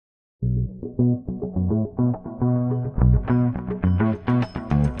All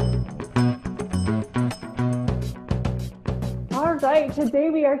right,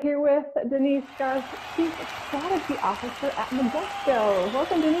 today we are here with Denise Garth, Chief Strategy Officer at Majesco.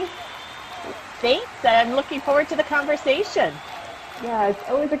 Welcome, Denise. Thanks. I'm looking forward to the conversation. Yeah, it's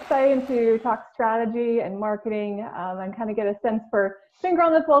always exciting to talk strategy and marketing and kind of get a sense for finger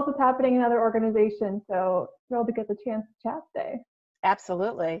on the pulse what's happening in other organizations. So thrilled to get the chance to chat today.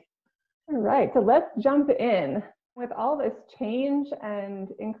 Absolutely. All right, so let's jump in. With all this change and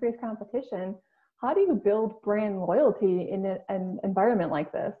increased competition, how do you build brand loyalty in an environment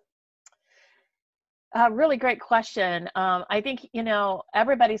like this? Really great question. I think,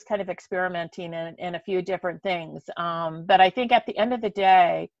 everybody's kind of experimenting in a few different things. But I think at the end of the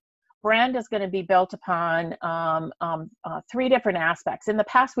day, brand is going to be built upon three different aspects. In the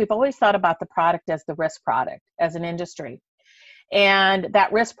past, we've always thought about the product as the risk product as an industry. And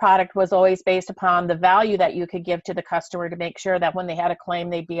that risk product was always based upon the value that you could give to the customer to make sure that when they had a claim,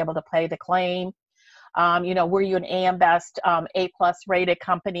 they'd be able to pay the claim. Were you an AM Best, A+ rated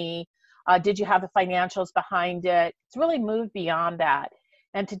company? Did you have the financials behind it? It's really moved beyond that.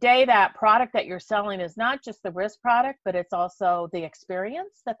 And today that product that you're selling is not just the risk product, but it's also the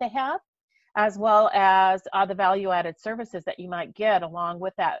experience that they have, as well as the value-added services that you might get along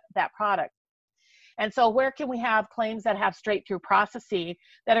with that product. And so where can we have claims that have straight-through processing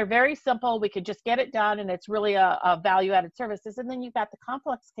that are very simple? We could just get it done, and it's really a value-added services. And then you've got the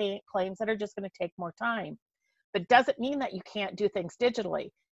complex claims that are just going to take more time. But doesn't mean that you can't do things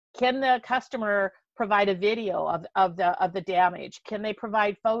digitally. Can the customer provide a video of the damage? Can they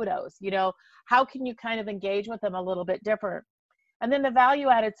provide photos? How can you kind of engage with them a little bit different? And then the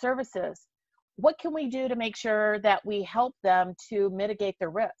value-added services. What can we do to make sure that we help them to mitigate the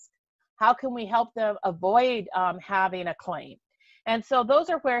risk? How can we help them avoid having a claim? And so those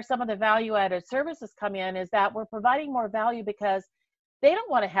are where some of the value-added services come in, is that we're providing more value because they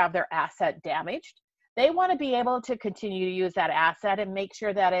don't want to have their asset damaged. They want to be able to continue to use that asset and make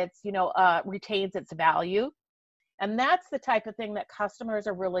sure that it's, retains its value. And that's the type of thing that customers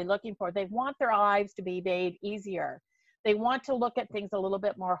are really looking for. They want their lives to be made easier. They want to look at things a little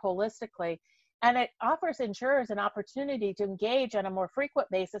bit more holistically. And it offers insurers an opportunity to engage on a more frequent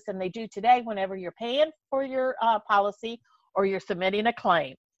basis than they do today whenever you're paying for your policy or you're submitting a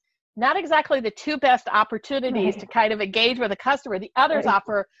claim. Not exactly the two best opportunities to kind of engage with a customer. The others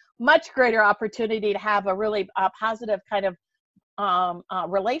offer much greater opportunity to have a really positive kind of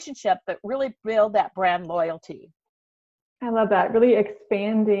relationship, but really build that brand loyalty. I love that. Really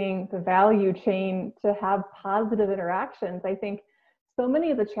expanding the value chain to have positive interactions. I think so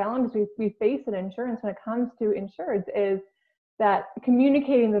many of the challenges we face in insurance when it comes to insureds is that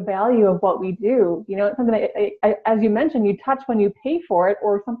communicating the value of what we do. It's something that, as you mentioned, you touch when you pay for it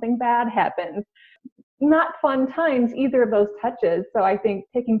or something bad happens. Not fun times, either of those touches. So I think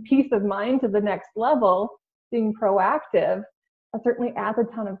taking peace of mind to the next level, being proactive, certainly adds a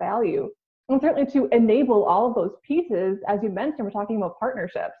ton of value. And certainly to enable all of those pieces, as you mentioned, we're talking about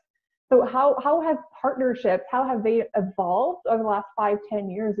partnerships. So how have partnerships, how have they evolved over the last 5-10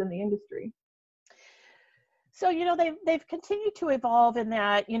 years in the industry? So, they've continued to evolve in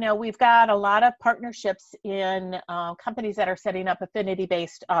that, we've got a lot of partnerships in companies that are setting up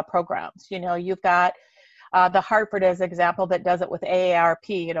affinity-based programs. You've got the Hartford as an example that does it with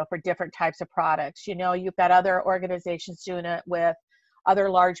AARP, for different types of products. You've got other organizations doing it with other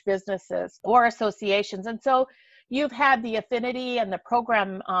large businesses or associations. And so you've had the affinity and the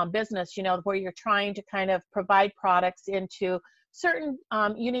program business, where you're trying to kind of provide products into certain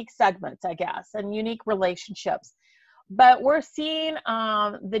unique segments, I guess, and unique relationships. But we're seeing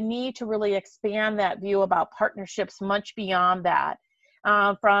the need to really expand that view about partnerships much beyond that,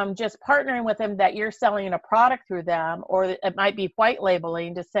 from just partnering with them that you're selling a product through them, or it might be white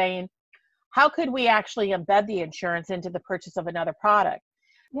labeling, to saying, how could we actually embed the insurance into the purchase of another product?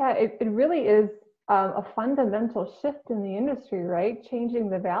 Yeah, it really is a fundamental shift in the industry, right? Changing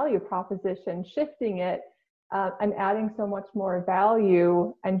the value proposition, shifting it, and adding so much more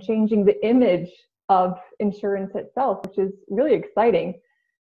value and changing the image of insurance itself, which is really exciting.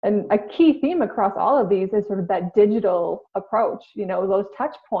 And a key theme across all of these is sort of that digital approach, those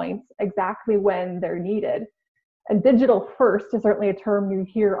touch points exactly when they're needed. And digital first is certainly a term you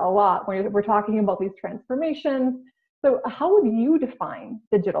hear a lot when we're talking about these transformations. So how would you define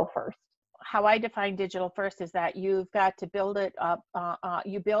digital first? How I define digital first is that you've got to build it up,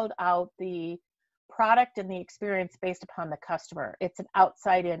 you build out the product and the experience based upon the customer. It's an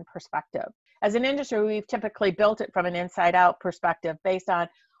outside-in perspective. As an industry, we've typically built it from an inside-out perspective based on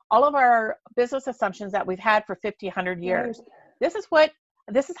all of our business assumptions that we've had for 50, 100 years. Right. This is what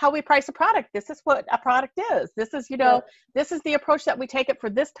this is how we price a product. This is what a product is. This is, this is the approach that we take it for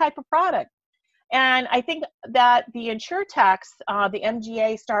this type of product. And I think that the insurtechs, the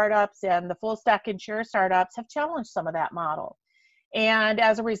MGA startups and the full stack insure startups have challenged some of that model. And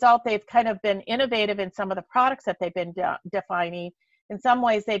as a result, they've kind of been innovative in some of the products that they've been defining. In some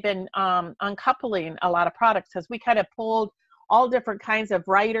ways, they've been uncoupling a lot of products, because we kind of pulled all different kinds of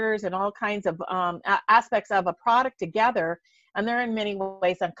writers and all kinds of aspects of a product together. And they're in many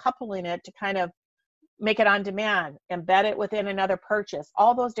ways uncoupling it to kind of make it on demand, embed it within another purchase,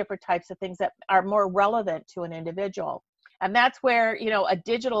 all those different types of things that are more relevant to an individual. And that's where, a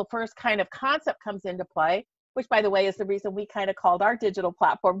digital first kind of concept comes into play, which, by the way, is the reason we kind of called our digital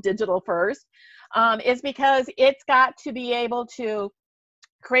platform Digital First, is because it's got to be able to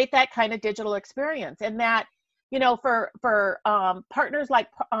create that kind of digital experience. And that, for partners like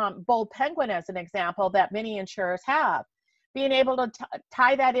Bold Penguin, as an example, that many insurers have, being able to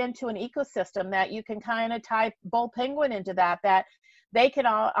tie that into an ecosystem, that you can kind of tie Bold Penguin into that they can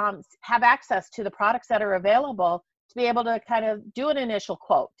all have access to the products that are available to be able to kind of do an initial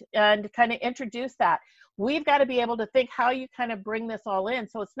quote and kind of introduce that. We've got to be able to think how you kind of bring this all in.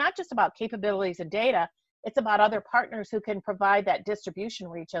 So it's not just about capabilities and data, it's about other partners who can provide that distribution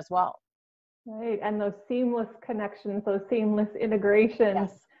reach as well. Right, and those seamless connections, those seamless integrations,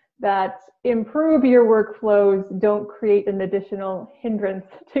 yes, that improve your workflows, don't create an additional hindrance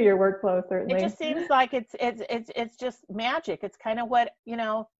to your workflow, certainly. It just seems like it's just magic. It's kind of what,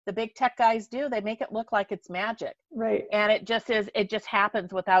 the big tech guys do. They make it look like it's magic. Right. And it just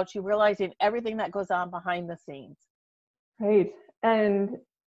happens without you realizing everything that goes on behind the scenes. Right. And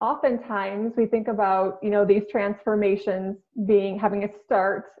oftentimes we think about, these transformations having a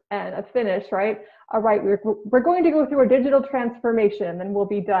start and a finish, right? All right, we're going to go through a digital transformation and we'll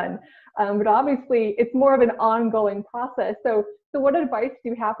be done. But obviously it's more of an ongoing process. So what advice do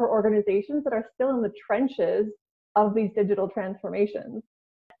you have for organizations that are still in the trenches of these digital transformations?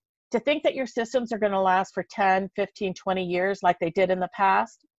 To think that your systems are going to last for 10, 15, 20 years like they did in the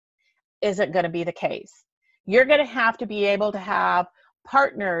past isn't going to be the case. You're going to have to be able to have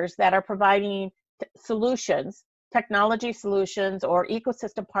partners that are providing solutions, technology solutions, or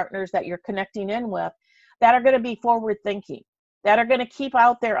ecosystem partners that you're connecting in with, that are going to be forward thinking, that are going to keep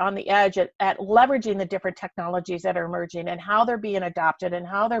out there on the edge at leveraging the different technologies that are emerging and how they're being adopted and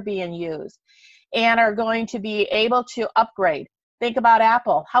how they're being used, and are going to be able to upgrade. Think about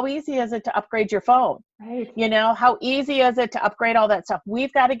Apple. How easy is it to upgrade your phone? Right. How easy is it to upgrade all that stuff?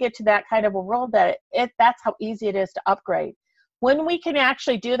 We've got to get to that kind of a world that that's how easy it is to upgrade. When we can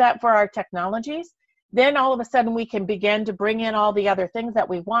actually do that for our technologies, then all of a sudden we can begin to bring in all the other things that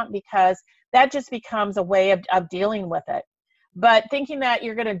we want, because that just becomes a way of dealing with it. But thinking that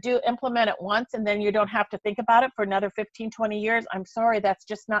you're going to implement it once and then you don't have to think about it for another 15, 20 years, I'm sorry, that's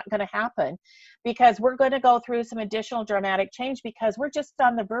just not going to happen, because we're going to go through some additional dramatic change, because we're just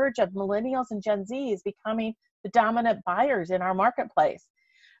on the verge of Millennials and Gen Zs becoming the dominant buyers in our marketplace.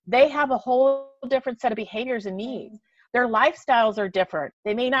 They have a whole different set of behaviors and needs. Their lifestyles are different.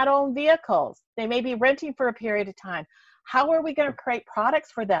 They may not own vehicles. They may be renting for a period of time. How are we going to create products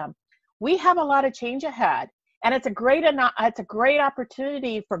for them? We have a lot of change ahead, and it's a great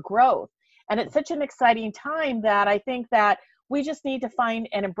opportunity for growth. And it's such an exciting time that I think that we just need to find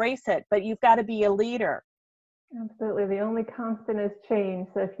and embrace it, but you've got to be a leader. Absolutely. The only constant is change.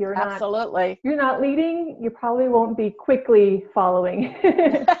 So if you're not leading, you probably won't be quickly following.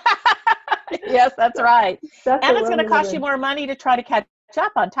 Yes, that's right. And it's going to cost you more money to try to catch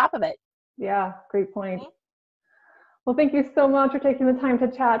up on top of it. Yeah, great point. Well, thank you so much for taking the time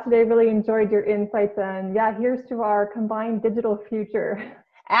to chat today. Really enjoyed your insights, and here's to our combined digital future.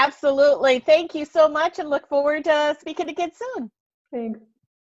 Absolutely. Thank you so much, and look forward to speaking again soon. Thanks.